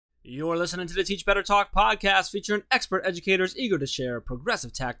You're listening to the Teach Better Talk podcast featuring expert educators eager to share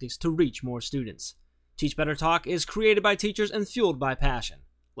progressive tactics to reach more students. Teach Better Talk is created by teachers and fueled by passion.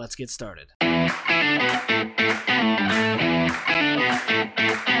 Let's get started.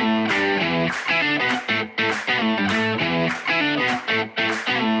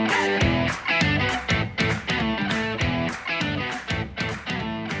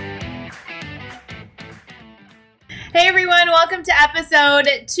 Hey everyone, welcome to episode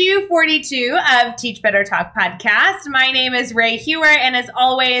 242 of Teach Better Talk podcast. My name is Ray Hewer, and as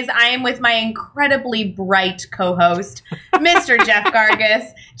always, I am with my incredibly bright co-host, Mr. Jeff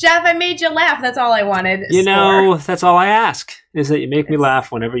Gargas. Jeff, I made you laugh. That's all I wanted. That's all I ask, is that you make me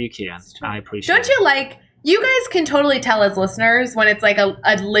laugh whenever you can. I appreciate it. Don't you guys can totally tell as listeners when it's like a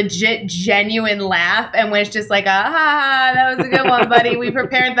legit, genuine laugh, and when it's just like that was a good one, buddy. We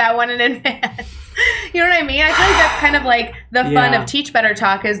prepared that one in advance. You know what I mean? I feel like that's kind of like the fun of Teach Better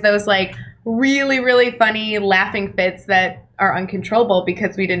Talk, is those like really, really funny laughing fits that are uncontrollable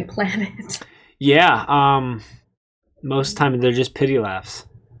because we didn't plan it. Yeah. Most of the time they're just pity laughs.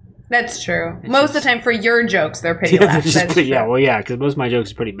 That's true. Most of the time for your jokes, they're pity laughs. Because most of my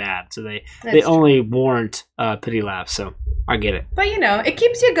jokes are pretty bad. So they only warrant pity laughs. So I get it. But, it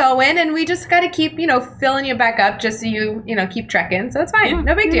keeps you going, and we just got to keep, filling you back up just so you keep trekking. So it's fine.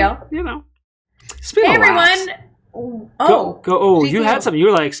 No big deal. Speaking hey, of everyone. Laughs. You had something. You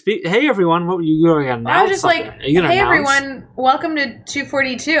were like, hey, everyone. What were you going to announce? I was just like, hey, everyone. Welcome to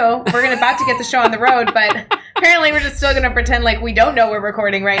 242. We're about to get the show on the road, but apparently we're just still going to pretend like we don't know we're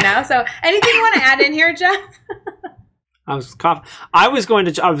recording right now. So anything you want to add in here, Jeff? I was coughing. I was going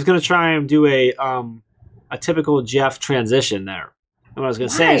to try and do a typical Jeff transition there. And what I was going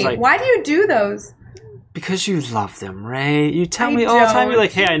to say is like, why do you do those? Because you love them, Ray. You tell me all the time. You're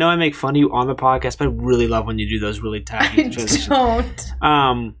like, hey, I know I make fun of you on the podcast, but I really love when you do those really tacky transitions. Don't.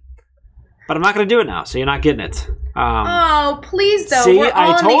 But I'm not going to do it now, so you're not getting it. Please, though. See, we're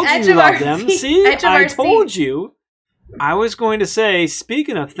all I told on the edge you of love our them. seat. See, I told seat. you. I was going to say,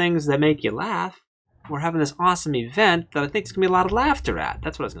 speaking of things that make you laugh, we're having this awesome event that I think is going to be a lot of laughter at.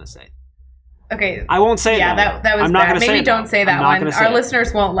 That's what I was going to say. Okay. I won't say that. Yeah, that was I'm not bad. Maybe don't say that one. Our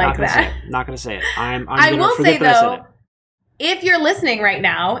listeners won't like that. Not going to say it. I will say, though, if you're listening right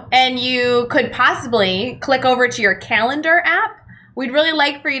now and you could possibly click over to your calendar app, we'd really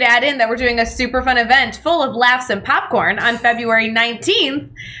like for you to add in that we're doing a super fun event full of laughs and popcorn on February 19th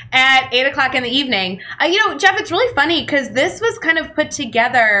at 8 o'clock in the evening. Jeff, it's really funny because this was kind of put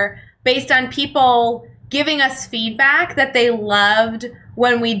together based on people giving us feedback that they loved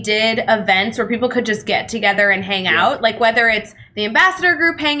when we did events where people could just get together and hang out, like whether it's the ambassador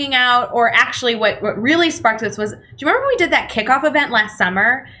group hanging out or actually what really sparked this was, do you remember when we did that kickoff event last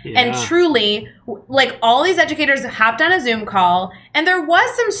summer? Yeah. And truly, like all these educators hopped on a Zoom call and there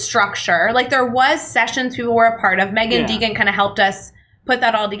was some structure, like there was sessions people were a part of. Megan Deegan kind of helped us put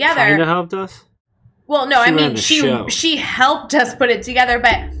that all together. Kind of helped us? Well, no, she helped us put it together,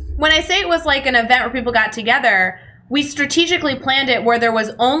 but when I say it was like an event where people got together, we strategically planned it where there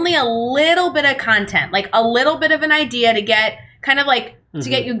was only a little bit of content, like a little bit of an idea to get kind of like to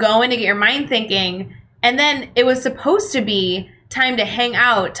get you going, to get your mind thinking. And then it was supposed to be time to hang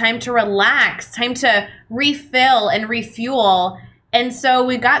out, time to relax, time to refill and refuel. And so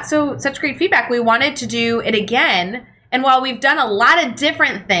we got such great feedback. We wanted to do it again. And while we've done a lot of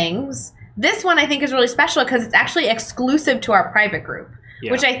different things, this one I think is really special because it's actually exclusive to our private group.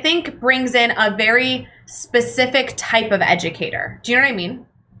 Yeah. Which I think brings in a very specific type of educator. Do you know what I mean?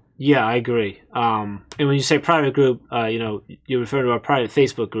 Yeah, I agree. And when you say private group, you refer to our private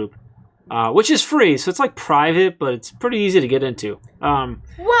Facebook group, which is free. So it's like private, but it's pretty easy to get into. Well,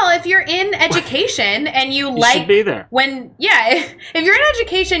 if you're in education and you should be there. If you're in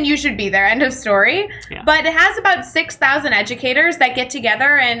education, you should be there. End of story. Yeah. But it has about 6,000 educators that get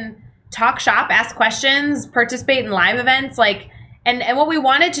together and talk shop, ask questions, participate in live events, And what we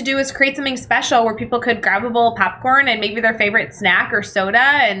wanted to do is create something special where people could grab a bowl of popcorn and maybe their favorite snack or soda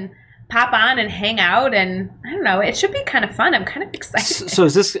and pop on and hang out. And I don't know, it should be kind of fun. I'm kind of excited. So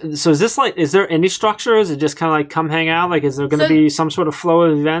is this like, is there any structure? Is it just kind of like come hang out? Like, is there going to be some sort of flow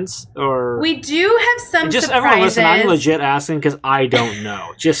of events or? We do have some just surprises. Everyone listen, I'm legit asking because I don't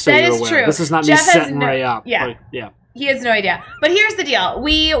know. Just so you're aware. True. This is not Jeff me setting Ray up. Yeah. He has no idea. But here's the deal.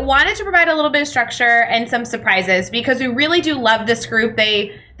 We wanted to provide a little bit of structure and some surprises because we really do love this group.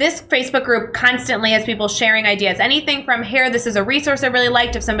 This Facebook group constantly has people sharing ideas. Anything from, here, this is a resource I really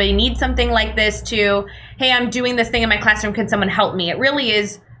liked. If somebody needs something like this, to, hey, I'm doing this thing in my classroom. Can someone help me? It really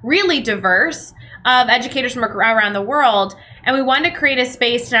is really diverse of educators from around the world. And we wanted to create a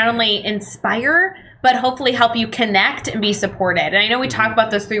space to not only inspire, but hopefully help you connect and be supported. And I know we talk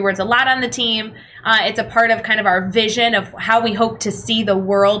about those 3 words a lot on the team. It's a part of kind of our vision of how we hope to see the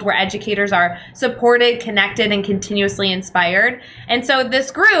world, where educators are supported, connected, and continuously inspired. And so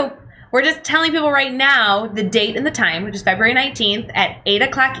this group, we're just telling people right now the date and the time, which is February 19th at 8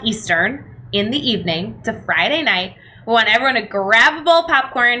 o'clock Eastern in the evening. It's a Friday night. We want everyone to grab a bowl of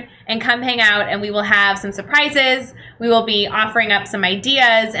popcorn and come hang out, and we will have some surprises. We will be offering up some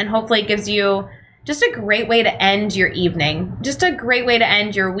ideas, and hopefully it gives you just a great way to end your evening, just a great way to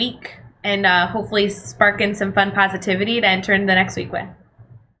end your week, and hopefully spark in some fun positivity to enter into the next week with.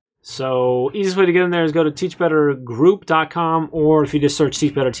 So easiest way to get in there is go to teachbettergroup.com, or if you just search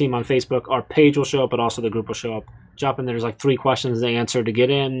Teach Better Team on Facebook, our page will show up, but also the group will show up. Jump in, there's like 3 questions to answer to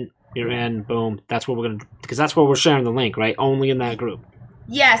get in. You're in, boom. That's what we're going to, because that's where we're sharing the link, right? Only in that group.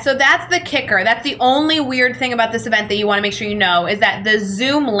 Yeah, so that's the kicker. That's the only weird thing about this event that you want to make sure you know, is that the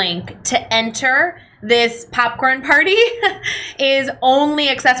Zoom link to enter this popcorn party is only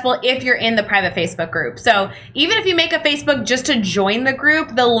accessible if you're in the private Facebook group. So even if you make a Facebook just to join the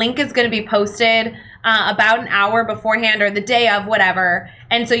group, the link is going to be posted about an hour beforehand or the day of, whatever.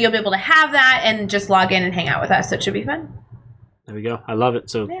 And so you'll be able to have that and just log in and hang out with us. So it should be fun. There we go. I love it.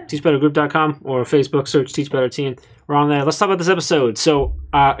 So teachbettergroup.com or Facebook, search Teach Better Team. We're on there. Let's talk about this episode. So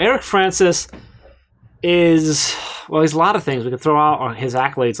Eric Francis is, well, he's a lot of things. We could throw out his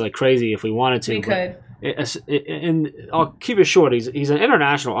accolades like crazy if we wanted to. We could. And I'll keep it short. He's an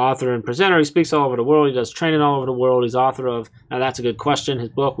international author and presenter. He speaks all over the world. He does training all over the world. He's author of Now That's a Good Question, his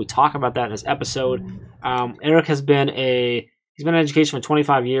book. We talk about that in his episode. Eric has been he's been in education for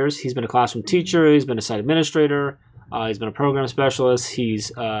 25 years. He's been a classroom teacher. He's been a site administrator. He's been a program specialist.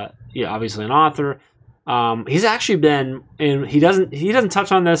 He's obviously an author. He's actually been, and he doesn't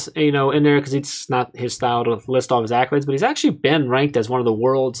touch on this, in there because it's not his style to list all his accolades, but he's actually been ranked as one of the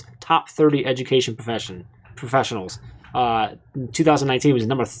world's top 30 education professionals. In 2019, he was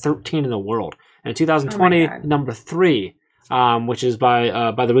number 13 in the world, and in 2020, number 3, which is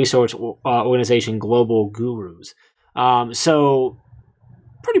by the research organization Global Gurus. So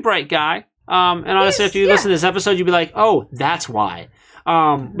pretty bright guy. And honestly, if you listen to this episode, you'd be like, oh, that's why.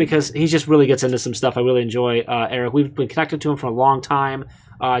 Because he just really gets into some stuff. I really enjoy Eric. We've been connected to him for a long time.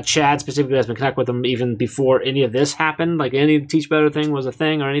 Chad specifically has been connected with him even before any of this happened, like any Teach Better thing was a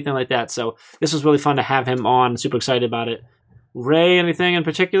thing or anything like that. So this was really fun to have him on. Super excited about it. Ray, anything in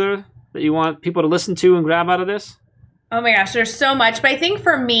particular that you want people to listen to and grab out of this? Oh my gosh, there's so much. But I think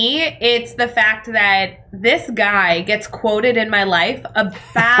for me, it's the fact that this guy gets quoted in my life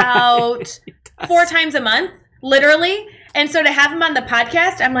about 4 times a month, literally. And so to have him on the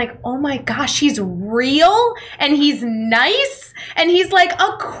podcast, I'm like, oh my gosh, he's real and he's nice and he's like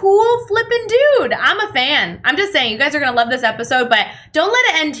a cool flippin' dude. I'm a fan. I'm just saying, you guys are going to love this episode, but don't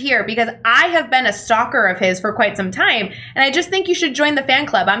let it end here because I have been a stalker of his for quite some time. And I just think you should join the fan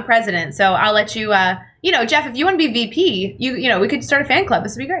club. I'm president, so I'll let you, Jeff, if you want to be VP, we could start a fan club.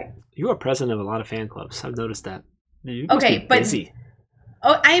 This would be great. You are president of a lot of fan clubs. I've noticed that. You okay, but busy.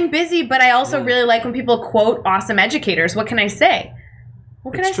 Oh, I am busy, but I also really like when people quote awesome educators. What can I say?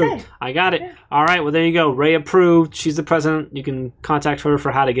 What can I say? I got it. Yeah. All right. Well, there you go. Ray approved. She's the president. You can contact her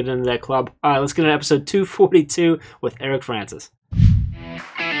for how to get into that club. All right. Let's get into episode 242 with Eric Francis.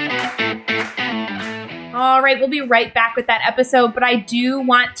 All right. We'll be right back with that episode, but I do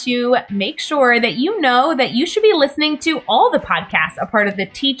want to make sure that you know that you should be listening to all the podcasts, a part of the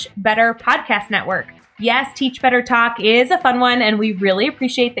Teach Better Podcast Network. Yes, Teach Better Talk is a fun one, and we really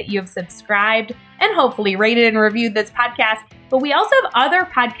appreciate that you have subscribed and hopefully rated and reviewed this podcast. But we also have other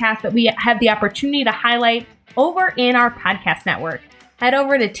podcasts that we have the opportunity to highlight over in our podcast network. Head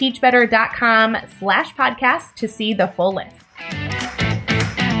over to teachbetter.com/podcast to see the full list.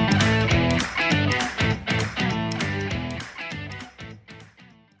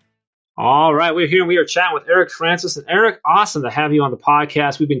 All right, we're here and we are chatting with Eric Francis. And Eric, awesome to have you on the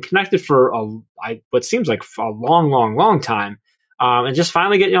podcast. We've been connected for what seems like a long time, and just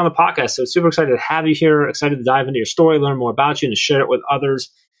finally getting you on the podcast. So super excited to have you here, excited to dive into your story, learn more about you, and to share it with others.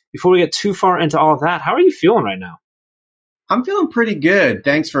 Before we get too far into all of that, how are you feeling right now? I'm feeling pretty good.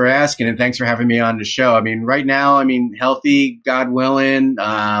 Thanks for asking, and thanks for having me on the show. I mean, right now, healthy, God willing,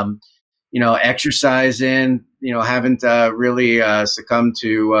 exercising, haven't really succumbed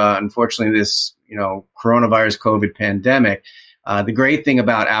to, unfortunately, this, coronavirus COVID pandemic. The great thing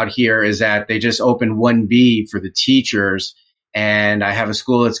about out here is that they just opened 1B for the teachers, and I have a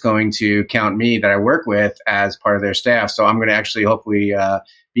school that's going to count me that I work with as part of their staff. So I'm going to actually hopefully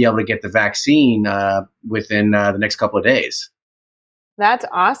be able to get the vaccine within the next couple of days. That's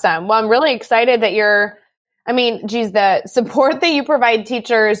awesome. Well, I'm really excited that you're I mean, geez, the support that you provide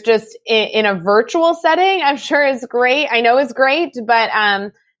teachers just in a virtual setting, I'm sure is great. I know is great, but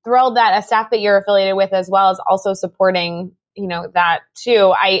thrilled that a staff that you're affiliated with as well is also supporting, that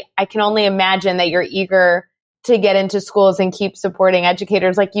too. I can only imagine that you're eager to get into schools and keep supporting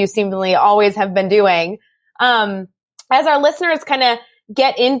educators like you seemingly always have been doing. As our listeners kind of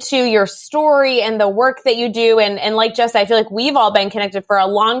get into your story and the work that you do, and like Jess, I feel like we've all been connected for a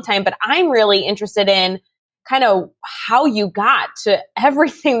long time, but I'm really interested in kind of how you got to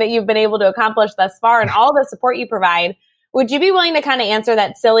everything that you've been able to accomplish thus far and all the support you provide. Would you be willing to kind of answer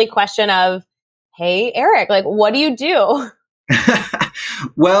that silly question of, hey, Eric, like, what do you do?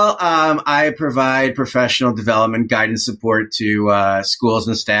 Well, I provide professional development guidance support to schools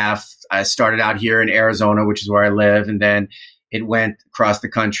and staff. I started out here in Arizona, which is where I live, and then it went across the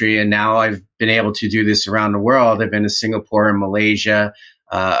country. And now I've been able to do this around the world. I've been to Singapore and Malaysia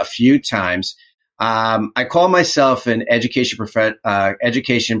a few times. I call myself an education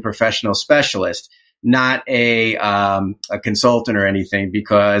professional specialist, not a consultant or anything,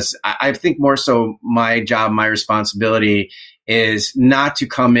 because I think more so my job, my responsibility is not to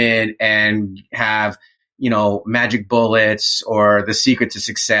come in and have, magic bullets or the secret to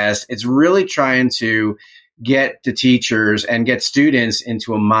success. It's really trying to get the teachers and get students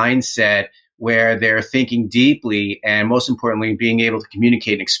into a mindset where they're thinking deeply and, most importantly, being able to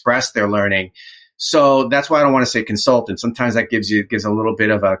communicate and express their learning. So that's why I don't want to say consultant. Sometimes that gives a little bit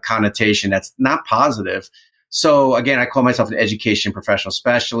of a connotation that's not positive. So again, I call myself an education professional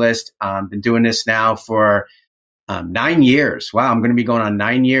specialist. Been doing this now for 9 years. Wow, I'm going to be going on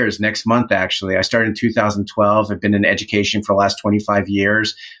 9 years next month, actually. I started in 2012. I've been in education for the last 25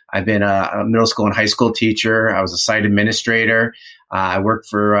 years. I've been a middle school and high school teacher. I was a site administrator. I worked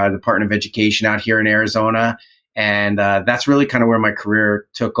for the Department of Education out here in Arizona. And that's really kind of where my career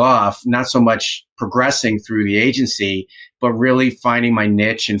took off, not so much progressing through the agency, but really finding my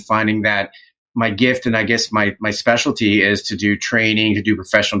niche and finding that my gift and I guess my specialty is to do training, to do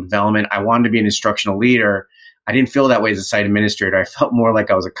professional development. I wanted to be an instructional leader. I didn't feel that way as a site administrator. I felt more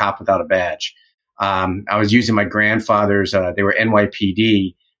like I was a cop without a badge. I was using my grandfather's, they were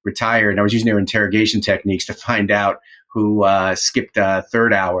NYPD, retired, and I was using their interrogation techniques to find out who skipped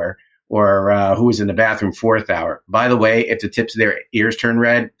third hour or who was in the bathroom fourth hour. By the way, if the tips of their ears turn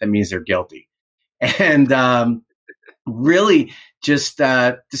red, that means they're guilty. And really just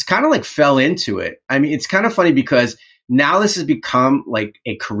kind of like fell into it. I mean, it's kind of funny because now this has become like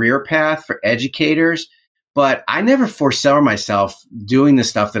a career path for educators, but I never foresaw myself doing the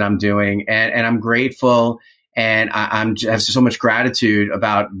stuff that I'm doing. And I'm grateful, and I have so much gratitude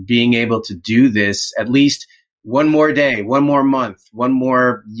about being able to do this at least one more day, one more month, one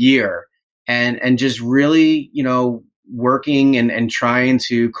more year, and just really, working and trying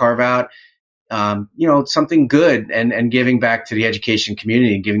to carve out, something good and giving back to the education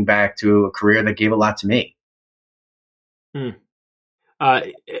community and giving back to a career that gave a lot to me.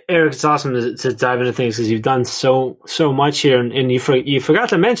 Eric, it's awesome to dive into things because you've done so much here, and you forgot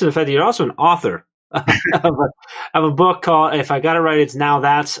to mention the fact that you're also an author of a book called, if I got it right, it's Now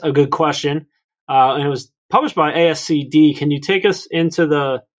That's a Good Question, and it was published by ASCD. Can you take us into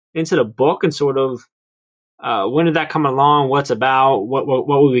the book and sort of when did that come along? What's about? What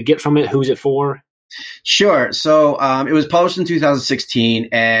will we get from it? Who's it for? Sure. So it was published in 2016,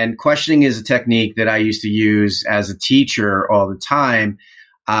 and questioning is a technique that I used to use as a teacher all the time.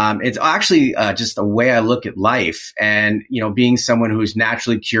 It's actually just a way I look at life, and being someone who's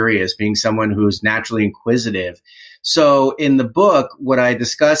naturally curious, being someone who's naturally inquisitive. So in the book, what I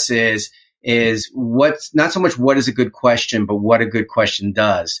discuss is what's not so much what is a good question, but what a good question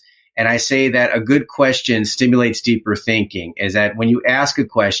does. And I say that a good question stimulates deeper thinking, is that when you ask a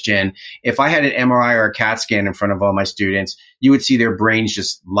question, if I had an MRI or a CAT scan in front of all my students, you would see their brains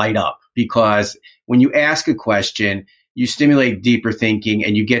just light up, because when you ask a question, you stimulate deeper thinking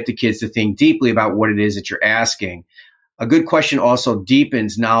and you get the kids to think deeply about what it is that you're asking. A good question also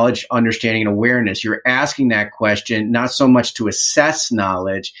deepens knowledge, understanding, and awareness. You're asking that question not so much to assess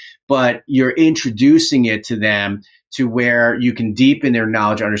knowledge, but you're introducing it to them to where you can deepen their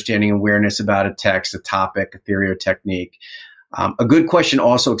knowledge, understanding, awareness about a text, a topic, a theory, or technique. A good question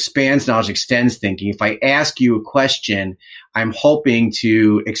also expands knowledge, extends thinking. If I ask you a question, I'm hoping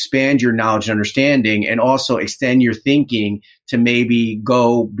to expand your knowledge and understanding and also extend your thinking to maybe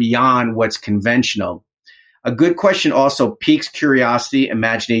go beyond what's conventional. A good question also piques curiosity,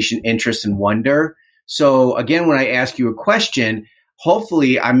 imagination, interest, and wonder. So again, when I ask you a question,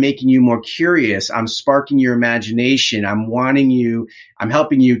 hopefully I'm making you more curious. I'm sparking your imagination. I'm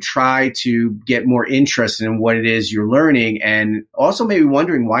helping you try to get more interested in what it is you're learning, and also maybe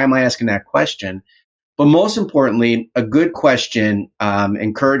wondering, why am I asking that question? But most importantly, a good question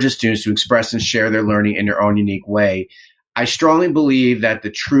encourages students to express and share their learning in their own unique way. I strongly believe that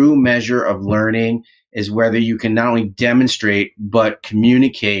the true measure of learning is whether you can not only demonstrate, but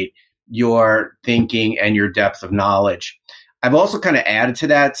communicate your thinking and your depth of knowledge. I've also kind of added to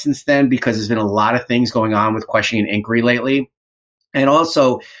that since then because there's been a lot of things going on with questioning and inquiry lately. And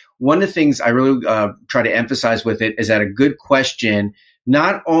also, one of the things I really try to emphasize with it is that a good question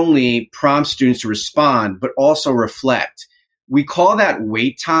not only prompts students to respond, but also reflect. We call that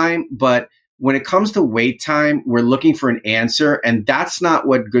wait time, but when it comes to wait time, we're looking for an answer, and that's not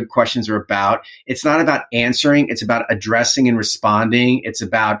what good questions are about. It's not about answering. It's about addressing and responding. It's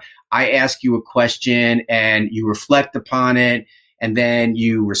about, I ask you a question and you reflect upon it, and then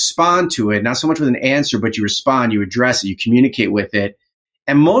you respond to it. Not so much with an answer, but you respond, you address it, you communicate with it.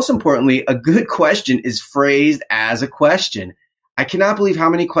 And most importantly, a good question is phrased as a question. I cannot believe how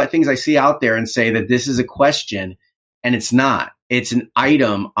many things I see out there and say that this is a question, and it's not. It's an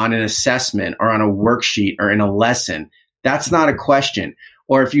item on an assessment or on a worksheet or in a lesson. That's not a question.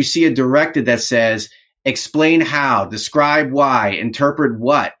 Or if you see a directive that says, explain how, describe why, interpret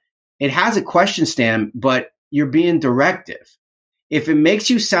what, it has a question stamp, but you're being directive. If it makes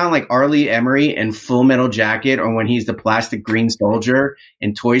you sound like Arlie Emery in Full Metal Jacket or when he's the plastic green soldier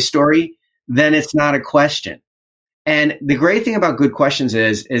in Toy Story, then it's not a question. And the great thing about good questions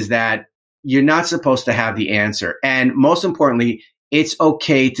is that you're not supposed to have the answer. And most importantly, it's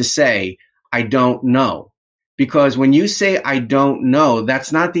okay to say, I don't know. Because when you say, I don't know,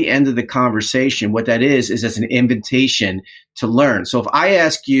 that's not the end of the conversation. What that is as an invitation to learn. So if I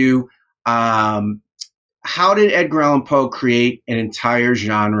ask you, how did Edgar Allan Poe create an entire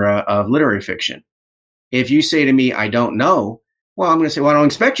genre of literary fiction? If you say to me, I don't know, well, I'm going to say, well, I don't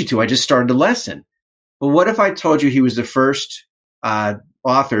expect you to. I just started the lesson. But what if I told you he was the first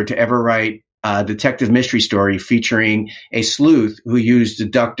author to ever write a detective mystery story featuring a sleuth who used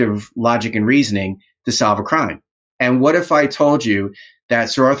deductive logic and reasoning to solve a crime? And what if I told you that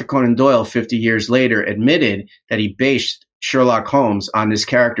Sir Arthur Conan Doyle, 50 years later, admitted that he based Sherlock Holmes on this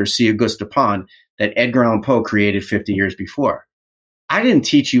character, C. Auguste Dupin, that Edgar Allan Poe created 50 years before? I didn't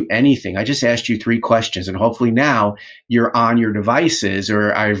teach you anything. I just asked you 3 questions, and hopefully now you're on your devices,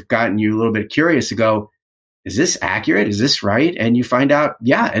 or I've gotten you a little bit curious to go, is this accurate? Is this right? And you find out,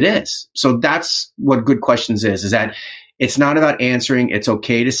 yeah, it is. So that's what good questions is that it's not about answering. It's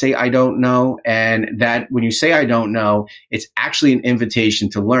okay to say, I don't know. And that when you say, I don't know, it's actually an invitation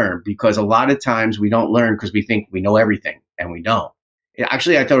to learn, because a lot of times we don't learn because we think we know everything, and we don't.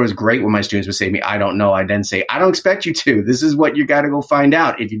 Actually, I thought it was great when my students would say to me, I don't know. I then say, I don't expect you to. This is what you got to go find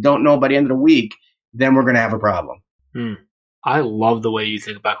out. If you don't know by the end of the week, then we're going to have a problem. I love the way you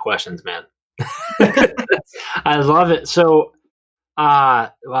think about questions, man. I love it. So, I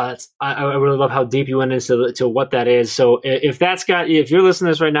really love how deep you went into to what that is. So if you're listening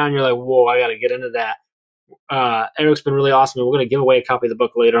to this right now and you're like, whoa, I got to get into that. Eric's been really awesome. And we're going to give away a copy of the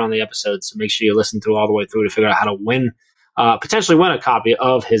book later on the episode. So make sure you listen through all the way through to figure out how to potentially win a copy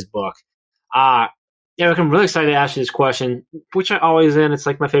of his book. Eric, I'm really excited to ask you this question, which I always end. It's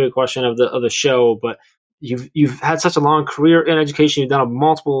like my favorite question of the show, but you've had such a long career in education. You've done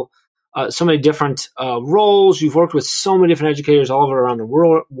so many different roles. You've worked with so many different educators all over around the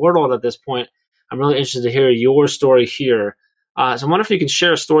world at this point. I'm really interested to hear your story here. So I wonder if you can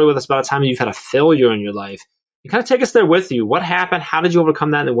share a story with us about a time you've had a failure in your life. You kind of take us there with you. What happened? How did you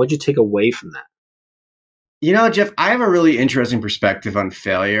overcome that? And what did you take away from that? You know, Jeff, I have a really interesting perspective on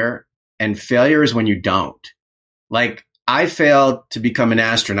failure. And failure is when you don't. Like, I failed to become an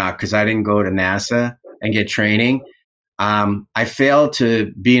astronaut because I didn't go to NASA and get training. I failed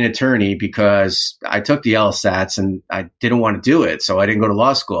to be an attorney because I took the LSATs and I didn't want to do it, so I didn't go to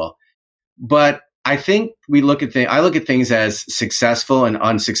law school. But I think I look at things as successful and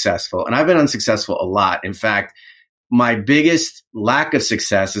unsuccessful, and I've been unsuccessful a lot. In fact, my biggest lack of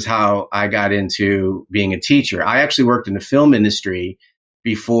success is how I got into being a teacher. I actually worked in the film industry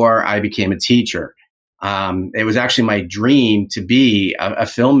before I became a teacher. It was actually my dream to be a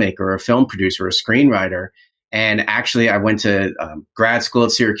filmmaker, a film producer, a screenwriter. And actually, I went to grad school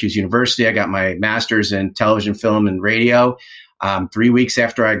at Syracuse University. I got my master's in television, film, and radio. 3 weeks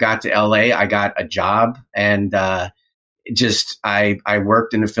after I got to LA, I got a job, and I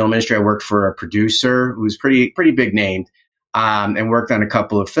worked in the film industry. I worked for a producer who was pretty big named, and worked on a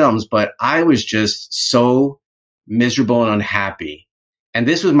couple of films. But I was just so miserable and unhappy. And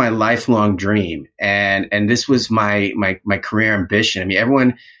this was my lifelong dream, and this was my career ambition. I mean,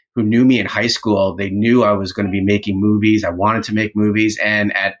 everyone who knew me in high school, they knew I was going to be making movies. I wanted to make movies.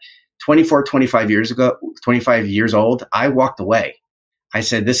 And at 25 years old, I walked away. I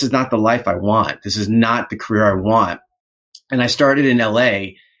said, this is not the life I want. This is not the career I want. And I started in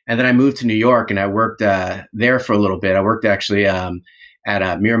LA, and then I moved to New York, and I worked there for a little bit. I worked actually at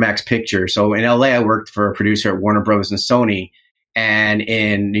Miramax Pictures. So in LA, I worked for a producer at Warner Brothers and Sony. And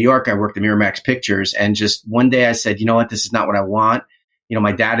in New York, I worked at Miramax Pictures. And just one day I said, you know what, this is not what I want. You know,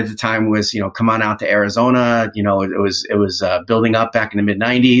 my dad at the time was, come on out to Arizona. You know, it was building up back in the mid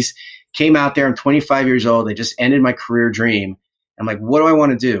 90s. Came out there. I'm 25 years old. I just ended my career dream. I'm like, what do I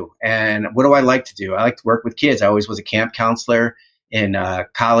want to do? And what do I like to do? I like to work with kids. I always was a camp counselor in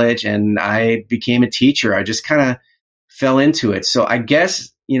college, and I became a teacher. I just kind of fell into it. So I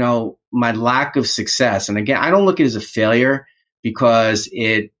guess, my lack of success, and again, I don't look at it as a failure because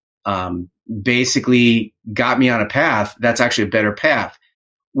it basically got me on a path that's actually a better path.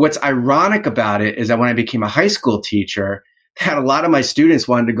 What's ironic about it is that when I became a high school teacher, had a lot of my students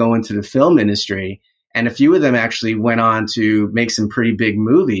wanted to go into the film industry, and a few of them actually went on to make some pretty big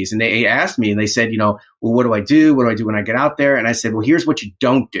movies. And they asked me, and they said, well, what do I do? What do I do when I get out there? And I said, well, here's what you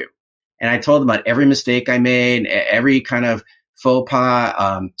don't do. And I told them about every mistake I made, every kind of faux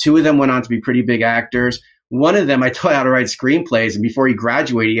pas. Two of them went on to be pretty big actors. One of them, I taught how to write screenplays. And before he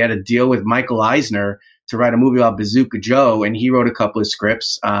graduated, he had a deal with Michael Eisner to write a movie about Bazooka Joe. And he wrote a couple of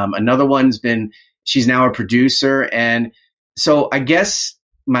scripts. Another one's she's now a producer. And so I guess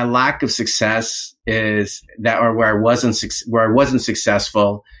my lack of success is that, or where I wasn't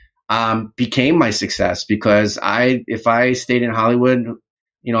successful, became my success, because if I stayed in Hollywood,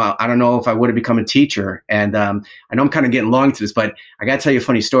 I don't know if I would have become a teacher. And I know I'm kind of getting long into this, but I got to tell you a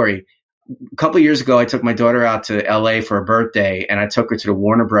funny story. A couple of years ago, I took my daughter out to LA for her birthday, and I took her to the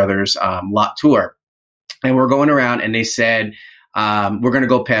Warner Brothers lot tour. And we're going around, and they said, we're going to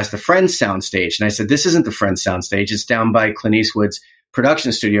go past the Friends soundstage. And I said, this isn't the Friends soundstage. It's down by Clint Eastwood's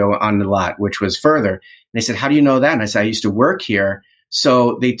production studio on the lot, which was further. And they said, how do you know that? And I said, I used to work here.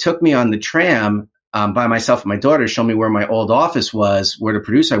 So they took me on the tram by myself and my daughter, show me where my old office was, where the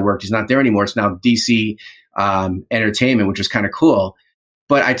producer I worked. He's not there anymore. It's now DC Entertainment, which was kind of cool.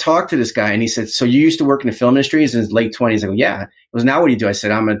 But I talked to this guy, and he said, so you used to work in the film industry? He's in his late 20s. I go, yeah. He goes, now what do you do? I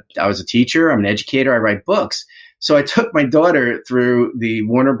said, I was a teacher. I'm an educator. I write books. So I took my daughter through the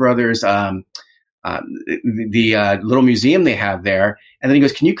Warner Brothers, the little museum they have there. And then he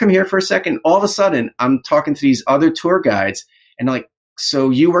goes, can you come here for a second? All of a sudden, I'm talking to these other tour guides, and they're like, so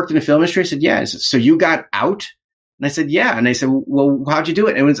you worked in the film industry? I said, yeah. I said, so you got out? And I said, yeah. And they said, well, how'd you do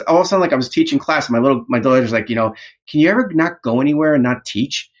it? And it was all of a sudden like I was teaching class. My daughter was like, can you ever not go anywhere and not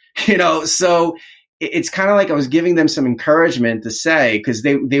teach? So it's kind of like I was giving them some encouragement to say, because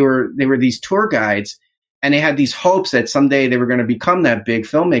they were these tour guides, and they had these hopes that someday they were going to become that big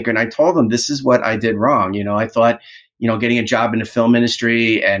filmmaker. And I told them, this is what I did wrong. I thought, getting a job in the film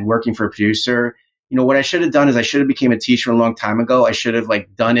industry and working for a producer, what I should have done is I should have became a teacher a long time ago. I should have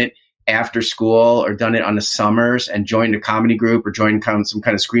done it after school, or done it on the summers and joined a comedy group, or joined some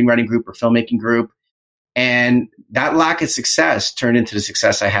kind of screenwriting group or filmmaking group. And that lack of success turned into the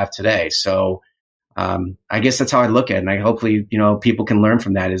success I have today. So I guess that's how I look at it. And I hopefully, people can learn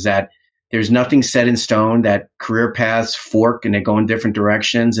from that, is that there's nothing set in stone, that career paths fork and they go in different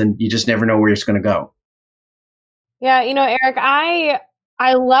directions, and you just never know where it's going to go. Yeah. Eric,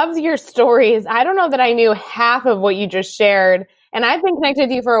 I love your stories. I don't know that I knew half of what you just shared, and I've been connected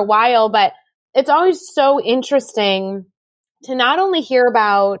with you for a while, but it's always so interesting to not only hear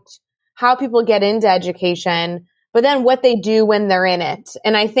about how people get into education, but then what they do when they're in it.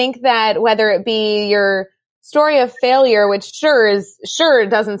 And I think that whether it be your story of failure, which sure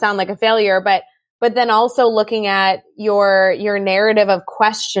doesn't sound like a failure, but then also looking at your narrative of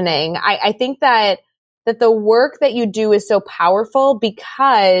questioning, I think that the work that you do is so powerful,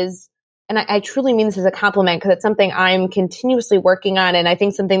 because, and I truly mean this as a compliment, because it's something I'm continuously working on, and I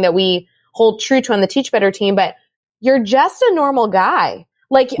think something that we hold true to on the Teach Better team, but you're just a normal guy.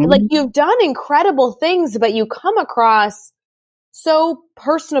 Like you've done incredible things, but you come across so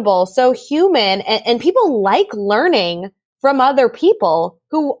personable, so human, and people like learning from other people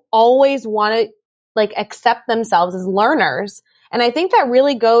who always want to accept themselves as learners. And I think that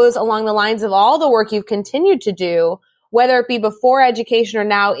really goes along the lines of all the work you've continued to do, whether it be before education or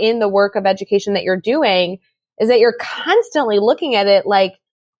now in the work of education that you're doing, is that you're constantly looking at it like,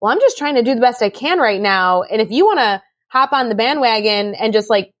 well, I'm just trying to do the best I can right now. And if you want to hop on the bandwagon and just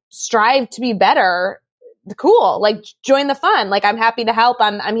strive to be better, cool. Join the fun. I'm happy to help.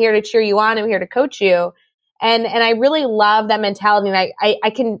 I'm here to cheer you on. I'm here to coach you. And I really love that mentality. And I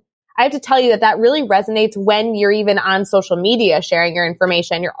have to tell you that really resonates when you're even on social media sharing your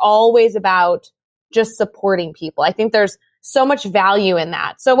information. You're always about just supporting people. I think there's so much value in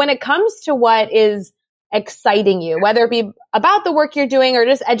that. So when it comes to what is exciting you, whether it be about the work you're doing or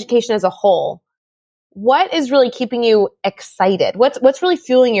just education as a whole? What is really keeping you excited? What's really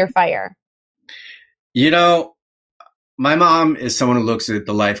fueling your fire? My mom is someone who looks at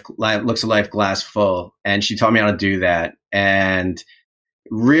life glass full, and she taught me how to do that. And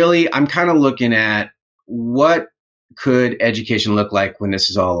really, I'm kind of looking at what could education look like when this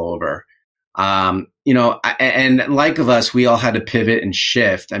is all over. And like of us, we all had to pivot and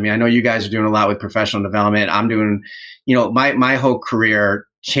shift. I mean, I know you guys are doing a lot with professional development. I'm doing, my whole career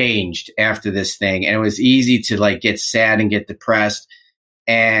changed after this thing, and it was easy to like get sad and get depressed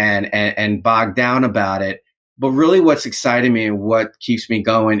and bogged down about it. But really what's exciting me and what keeps me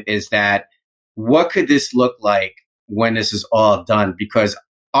going is that what could this look like when this is all done? Because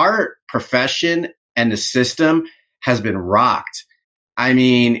our profession and the system has been rocked. I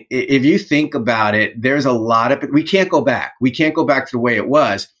mean, if you think about it, there's a lot of, we can't go back. We can't go back to the way it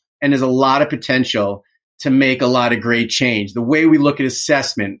was. And there's a lot of potential to make a lot of great change. The way we look at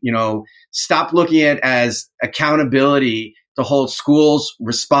assessment, stop looking at it as accountability to hold schools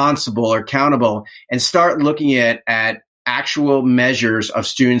responsible or accountable, and start looking at actual measures of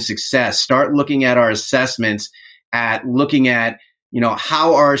student success. Start looking at our assessments, looking at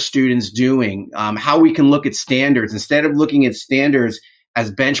how are students doing, how we can look at standards. Instead of looking at standards as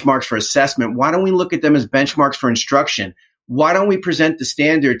benchmarks for assessment, why don't we look at them as benchmarks for instruction? Why don't we present the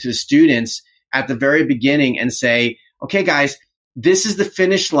standard to the students at the very beginning and say, okay, guys, this is the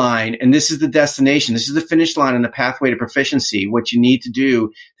finish line and this is the destination. This is the finish line and the pathway to proficiency, what you need to do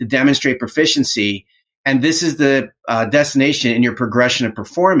to demonstrate proficiency. And this is the destination in your progression of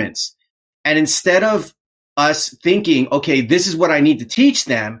performance. And instead of us thinking, okay, this is what I need to teach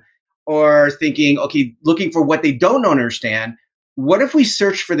them, or thinking, okay, looking for what they don't understand, what if we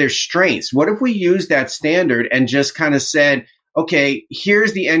search for their strengths? What if we use that standard and just kind of said, okay,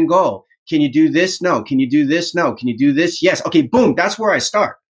 here's the end goal. Can you do this? No. Can you do this? No. Can you do this? Yes. Okay, boom. That's where I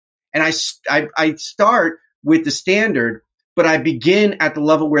start. And I start with the standard, but I begin at the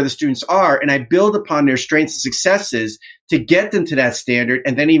level where the students are, and I build upon their strengths and successes to get them to that standard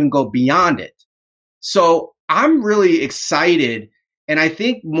and then even go beyond it. So I'm really excited. And I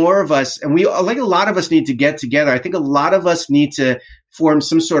think more of us, and a lot of us need to get together. I think a lot of us need to form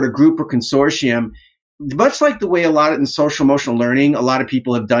some sort of group or consortium, much like the way a lot in social emotional learning, a lot of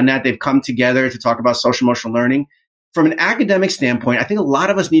people have done that. They've come together to talk about social emotional learning. From an academic standpoint, I think a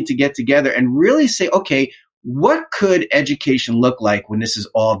lot of us need to get together and really say, okay, what could education look like when this is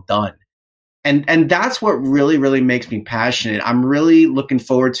all done? And that's what really, really makes me passionate. I'm really looking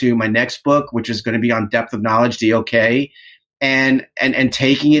forward to my next book, which is going to be on depth of knowledge, DOK, and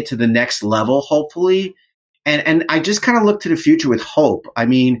taking it to the next level, hopefully. And I just kind of look to the future with hope. I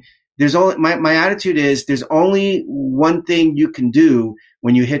mean, there's only, my attitude is there's only one thing you can do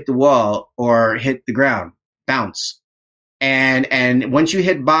when you hit the wall or hit the ground: bounce. And once you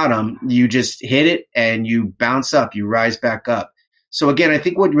hit bottom, you just hit it and you bounce up, you rise back up. So again, I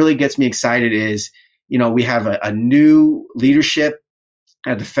think what really gets me excited is, we have a new leadership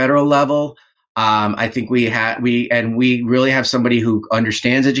at the federal level. I think we really have somebody who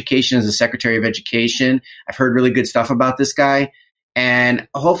understands education as the Secretary of Education. I've heard really good stuff about this guy. And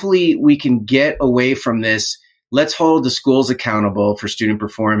hopefully we can get away from this. Let's hold the schools accountable for student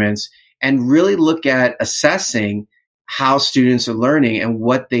performance and really look at assessing how students are learning and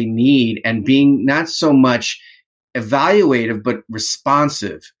what they need, and being not so much evaluative, but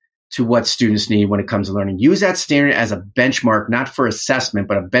responsive to what students need when it comes to learning. Use that standard as a benchmark, not for assessment,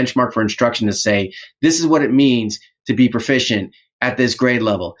 but a benchmark for instruction to say, this is what it means to be proficient at this grade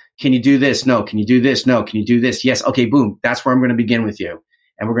level. Can you do this? No. Can you do this? No. Can you do this? Yes. Okay, boom. That's where I'm going to begin with you.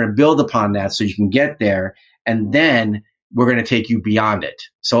 And we're going to build upon that so you can get there. And then we're going to take you beyond it.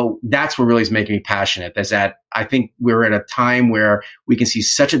 So that's what really is making me passionate, is that I think we're at a time where we can see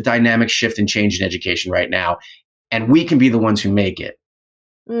such a dynamic shift and change in education right now. And we can be the ones who make it.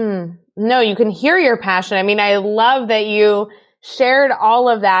 No, you can hear your passion. I mean, I love that you shared all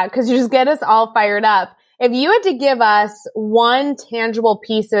of that, because you just get us all fired up. If you had to give us one tangible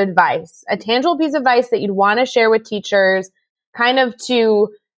piece of advice, a tangible piece of advice that you'd want to share with teachers, kind of to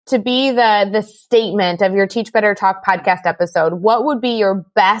be the statement of your Teach Better Talk podcast episode, what would be your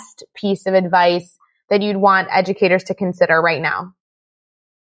best piece of advice that you'd want educators to consider right now?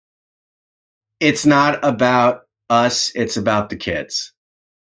 It's not about us, it's about the kids.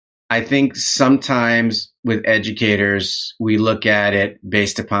 I think sometimes with educators, we look at it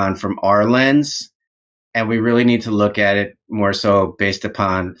based upon from our lens, and we really need to look at it more so based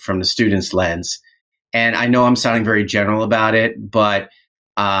upon from the student's lens. And I know I'm sounding very general about it, but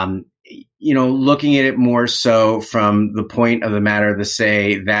looking at it more so from the point of the matter to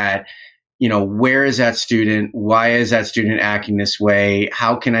say that, where is that student? Why is that student acting this way?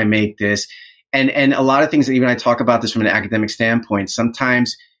 How can I make this? And a lot of things that even I talk about this from an academic standpoint.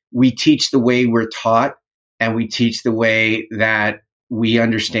 Sometimes we teach the way we're taught and we teach the way that we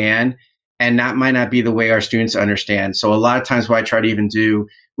understand. And that might not be the way our students understand. So a lot of times what I try to even do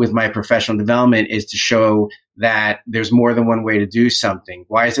with my professional development is to show that there's more than one way to do something.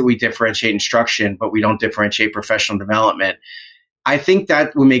 Why is it we differentiate instruction, but we don't differentiate professional development? I think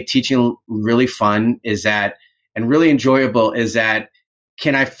that will make teaching really fun and really enjoyable is that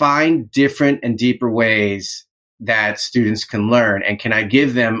can I find different and deeper ways that students can learn? And can I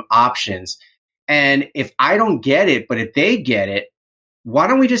give them options? And if I don't get it, but if they get it, why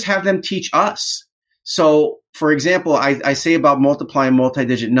don't we just have them teach us? So, for example, I say about multiplying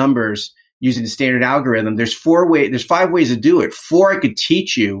multi-digit numbers using the standard algorithm. There's 5 ways to do it. 4 I could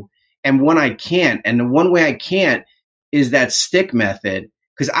teach you, and 1 I can't. And the one way I can't is that stick method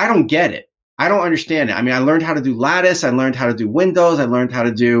because I don't get it. I don't understand it. I mean, I learned how to do lattice. I learned how to do windows. I learned how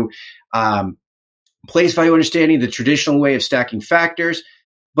to do place value understanding, the traditional way of stacking factors.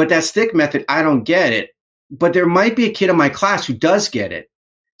 But that stick method, I don't get it. But there might be a kid in my class who does get it.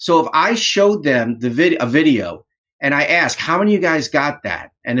 So if I showed them a video and I ask, how many of you guys got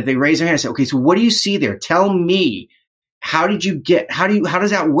that? And if they raise their hand, I say, okay, so what do you see there? Tell me, how does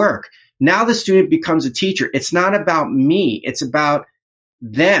that work? Now the student becomes a teacher. It's not about me. It's about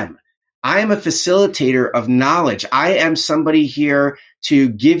them. I am a facilitator of knowledge. I am somebody here to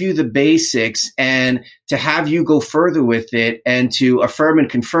give you the basics and to have you go further with it and to affirm and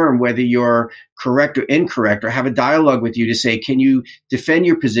confirm whether you're correct or incorrect, or have a dialogue with you to say, can you defend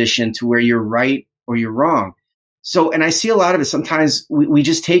your position to where you're right or you're wrong? So, and I see a lot of it. Sometimes we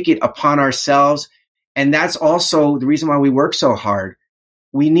just take it upon ourselves. And that's also the reason why we work so hard.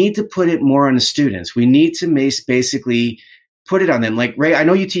 We need to put it more on the students. We need to basically put it on them. Like, Ray, I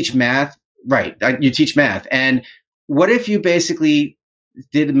know you teach math, right? You teach math. And what if you basically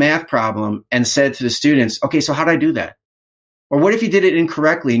did a math problem and said to the students, okay, so how did I do that? Or what if you did it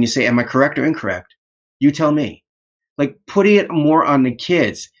incorrectly and you say, am I correct or incorrect? You tell me. Like putting it more on the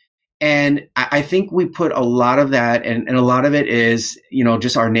kids. And I think we put a lot of that, and a lot of it is,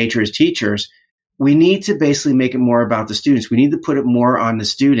 just our nature as teachers. We need to basically make it more about the students. We need to put it more on the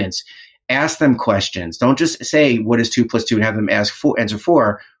students. Ask them questions. Don't just say, what is 2 + 2 and have them answer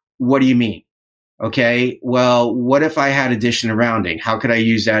 4. What do you mean? Okay, well, what if I had addition and rounding? How could I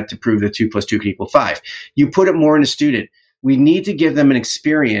use that to prove that 2 + 2 could equal 5? You put it more in the student. We need to give them an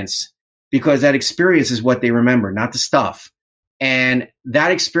experience because that experience is what they remember, not the stuff. And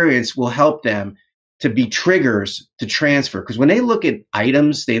that experience will help them to be triggers to transfer. Because when they look at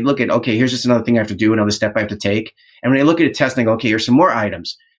items, they look at, okay, here's just another thing I have to do, another step I have to take. And when they look at a test, they go, okay, here's some more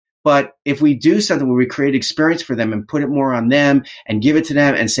items. But if we do something where we create experience for them and put it more on them and give it to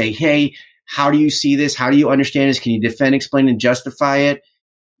them and say, hey, how do you see this? How do you understand this? Can you defend, explain, and justify it?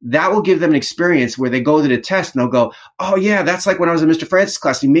 That will give them an experience where they go to the test and they'll go, oh, yeah, that's like when I was in Mr. Francis'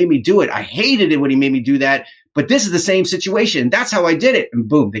 class. He made me do it. I hated it when he made me do that. But this is the same situation. That's how I did it. And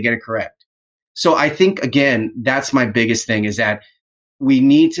boom, they get it correct. So I think, again, that's my biggest thing is that we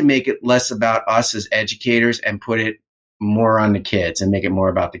need to make it less about us as educators and put it more on the kids and make it more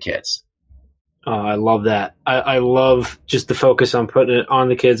about the kids. I love that. I love just the focus on putting it on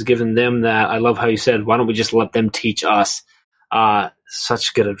the kids, giving them that. I love how you said, why don't we just let them teach us?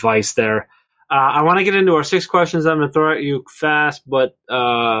 Such good advice there. I want to get into our 6 questions I'm going to throw at you fast, but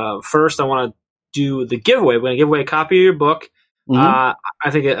first I want to do the giveaway. We're going to give away a copy of your book. Mm-hmm.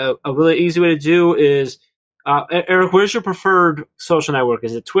 I think a really easy way to do is, Eric, where's your preferred social network?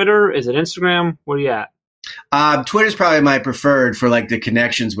 Is it Twitter? Is it Instagram? Where are you at? Twitter's probably my preferred for like the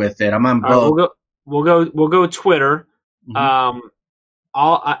connections with it. I'm on both. We'll go Twitter. Mm-hmm.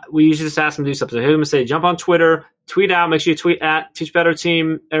 We usually just ask them to do something. So hear them say, jump on Twitter, tweet out. Make sure you tweet at Teach Better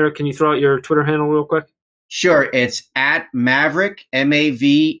Team. Eric, can you throw out your Twitter handle real quick? Sure. It's at Maverick,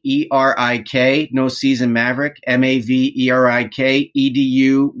 Maverik, no C's in Maverick, Maverik,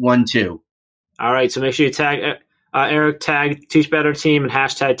 EDU12. All right. So make sure you tag Eric, tag Teach Better Team, and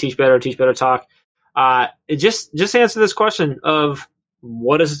hashtag Teach Better, Teach Better Talk. Just answer this question of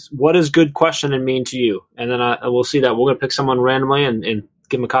what is good questioning mean to you, and then we'll see that we're gonna pick someone randomly and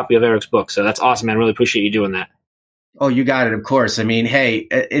give them a copy of Eric's book. So that's awesome, man. I really appreciate you doing that. Oh, you got it. Of course. I mean, hey,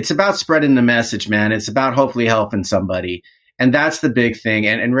 it's about spreading the message, man. It's about hopefully helping somebody, and that's the big thing.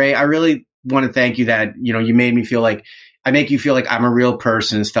 And Ray, I really want to thank you that you made me feel like I make you feel like I'm a real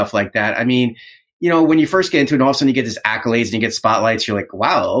person and stuff like that. I mean, when you first get into it, and all of a sudden you get these accolades and you get spotlights, you're like,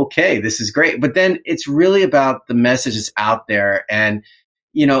 wow, okay, this is great. But then it's really about the message that's out there. And,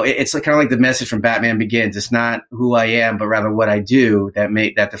 it's like kind of like the message from Batman Begins. It's not who I am, but rather what I do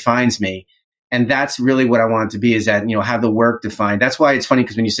that defines me. And that's really what I want it to be, is that, have the work defined. That's why it's funny,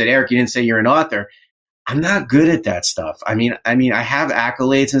 because when you said, Eric, you didn't say you're an author. I'm not good at that stuff. I mean, I have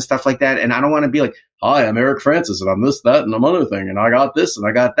accolades and stuff like that. And I don't want to be like, hi, I'm Eric Francis and I'm this, that, and another thing. And I got this and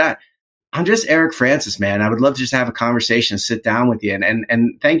I got that. I'm just Eric Francis, man. I would love to just have a conversation, sit down with you.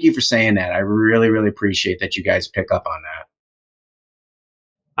 And thank you for saying that. I really, really appreciate that you guys pick up on that.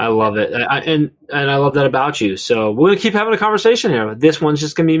 I love it. And I love that about you. So we're going to keep having a conversation here. This one's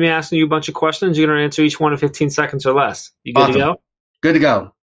just going to be me asking you a bunch of questions. You're going to answer each one in 15 seconds or less. You good to go? Good to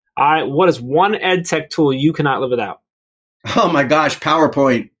go. All right. What is one ed tech tool you cannot live without? Oh my gosh,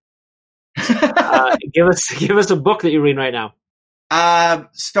 PowerPoint. Give us a book that you're reading right now.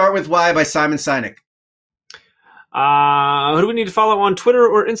 Start With Why by Simon Sinek. Who do we need to follow on Twitter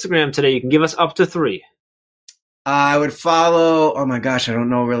or Instagram today? You can give us up to 3. I would follow, oh my gosh, I don't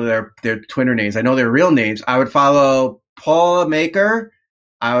know really their Twitter names. I know their real names. I would follow Paula Maker.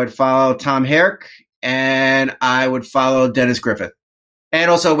 I would follow Tom Herrick. And I would follow Dennis Griffith. And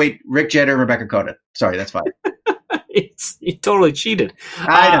also, Rick Jeter and Rebecca Coda. Sorry, that's fine. You totally cheated.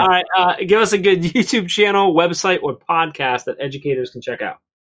 I know. All right, give us a good YouTube channel, website, or podcast that educators can check out.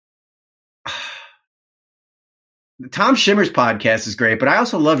 Tom Schimmer's podcast is great, but I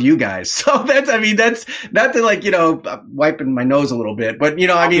also love you guys. So that's not to wiping my nose a little bit, but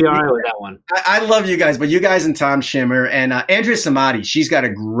I'll be all right with that one. I love you guys, but you guys and Tom Schimmer and Andrea Samadi, she's got a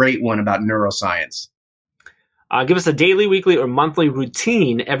great one about neuroscience. Give us a daily, weekly, or monthly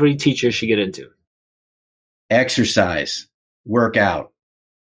routine every teacher should get into. Exercise, work out.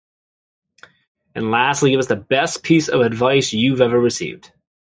 And lastly, give us the best piece of advice you've ever received.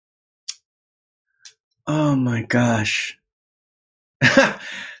 Oh my gosh.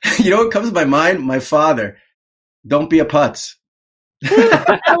 You know what comes to my mind? My father. Don't be a putz.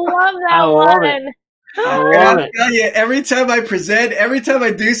 I love that I love one. it. I love it. Tell you, every time I present, every time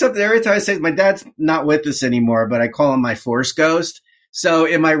I do something, every time I say, my dad's not with us anymore, but I call him my force ghost. So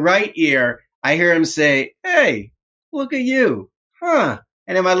in my right ear, I hear him say, hey, look at you. Huh.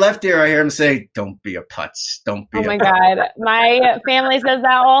 And in my left ear, I hear him say, don't be a putz. Don't be a putz. Oh my God. My family says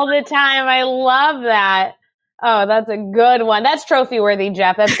that all the time. I love that. Oh, that's a good one. That's trophy worthy,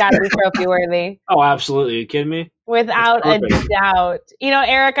 Jeff. That's got to be trophy worthy. Oh, absolutely. Are you kidding me? Without a doubt.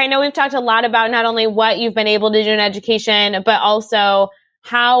 Eric, I know we've talked a lot about not only what you've been able to do in education, but also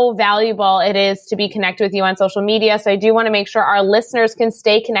how valuable it is to be connected with you on social media. So I do want to make sure our listeners can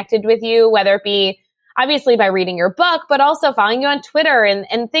stay connected with you, whether it be obviously by reading your book, but also following you on Twitter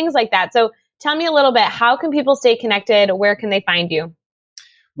and things like that. So tell me a little bit, how can people stay connected? Where can they find you?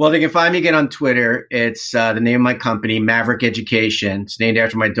 Well, they can find me again on Twitter. It's the name of my company, Maverick Education. It's named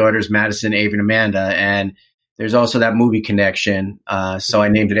after my daughters, Madison, Avery, and Amanda. And there's also that movie connection. So I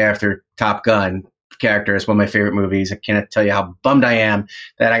named it after Top Gun character. It's one of my favorite movies. I can't tell you how bummed I am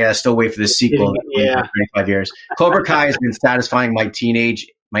that I got to still wait for the sequel Yeah. for 25 years. Cobra Kai has been satisfying my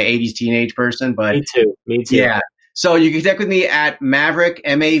 80s teenage person. But Me too. Yeah. So you can connect with me at Maverick,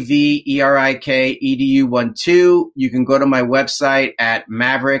 Maverick, edu12. You can go to my website at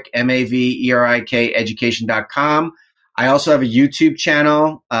Maverick, Maverick, education.com. I also have a YouTube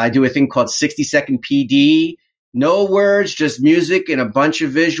channel. I do a thing called 60-Second PD. No words, just music and a bunch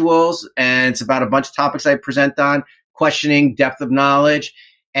of visuals. And it's about a bunch of topics I present on, questioning, depth of knowledge.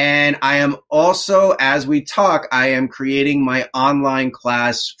 And I am also, as we talk, I am creating my online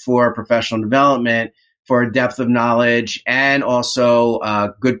class for professional development for depth of knowledge and also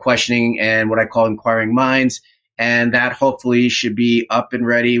good questioning and what I call inquiring minds. And that hopefully should be up and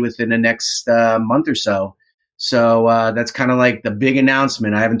ready within the next month or so. So that's kind of like the big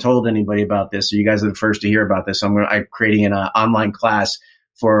announcement. I haven't told anybody about this, so you guys are the first to hear about this. I'm creating an online class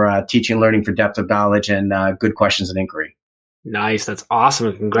for teaching and learning for depth of knowledge and good questions and inquiry. Nice. That's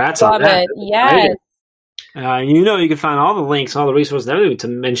awesome. Congrats Love on that. it. Yes. You can find all the links, all the resources, and everything to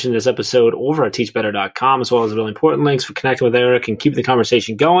mention this episode over at teachbetter.com, as well as really important links for connecting with Eric and keeping the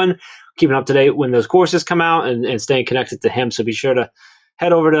conversation going, keeping up to date when those courses come out, and staying connected to him. So be sure to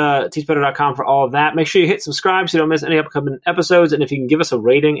head over to teachbetter.com for all of that. Make sure you hit subscribe so you don't miss any upcoming episodes. And if you can give us a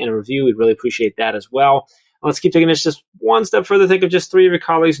rating and a review, we'd really appreciate that as well. Let's keep taking this just one step further. Think of just 3 of your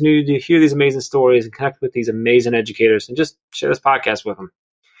colleagues who need to hear these amazing stories and connect with these amazing educators, and just share this podcast with them.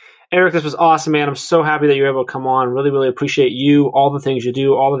 Eric, this was awesome, man. I'm so happy that you're able to come on. Really, really appreciate you, all the things you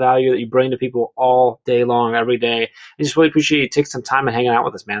do, all the value that you bring to people all day long, every day. I just really appreciate you taking some time and hanging out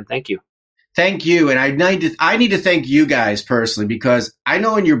with us, man. Thank you. Thank you. And I need to thank you guys personally, because I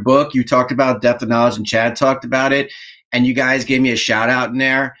know in your book you talked about depth of knowledge and Chad talked about it, and you guys gave me a shout out in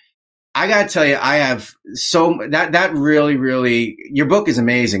there. I got to tell you, I have that really, really, your book is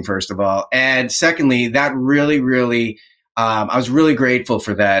amazing, first of all. And secondly, that really, I was really grateful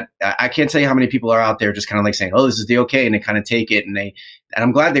for that. I can't tell you how many people are out there just kind of like saying, oh, this is the okay. And they kind of take it and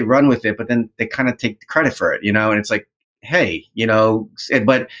I'm glad they run with it, but then they kind of take the credit for it, and it's like, hey,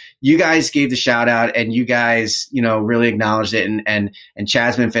 but you guys gave the shout out and you guys, really acknowledged it. And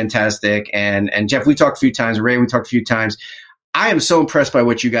Chad's been fantastic. And Jeff, we talked a few times. Ray, we talked a few times. I am so impressed by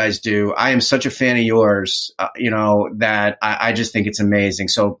what you guys do. I am such a fan of yours, that I just think it's amazing.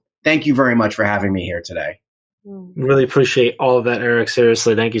 So thank you very much for having me here today. Really appreciate all of that, Eric.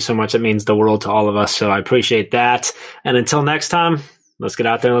 Seriously, thank you so much. It means the world to all of us. So I appreciate that. And until next time, let's get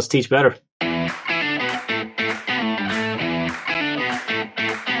out there and let's teach better.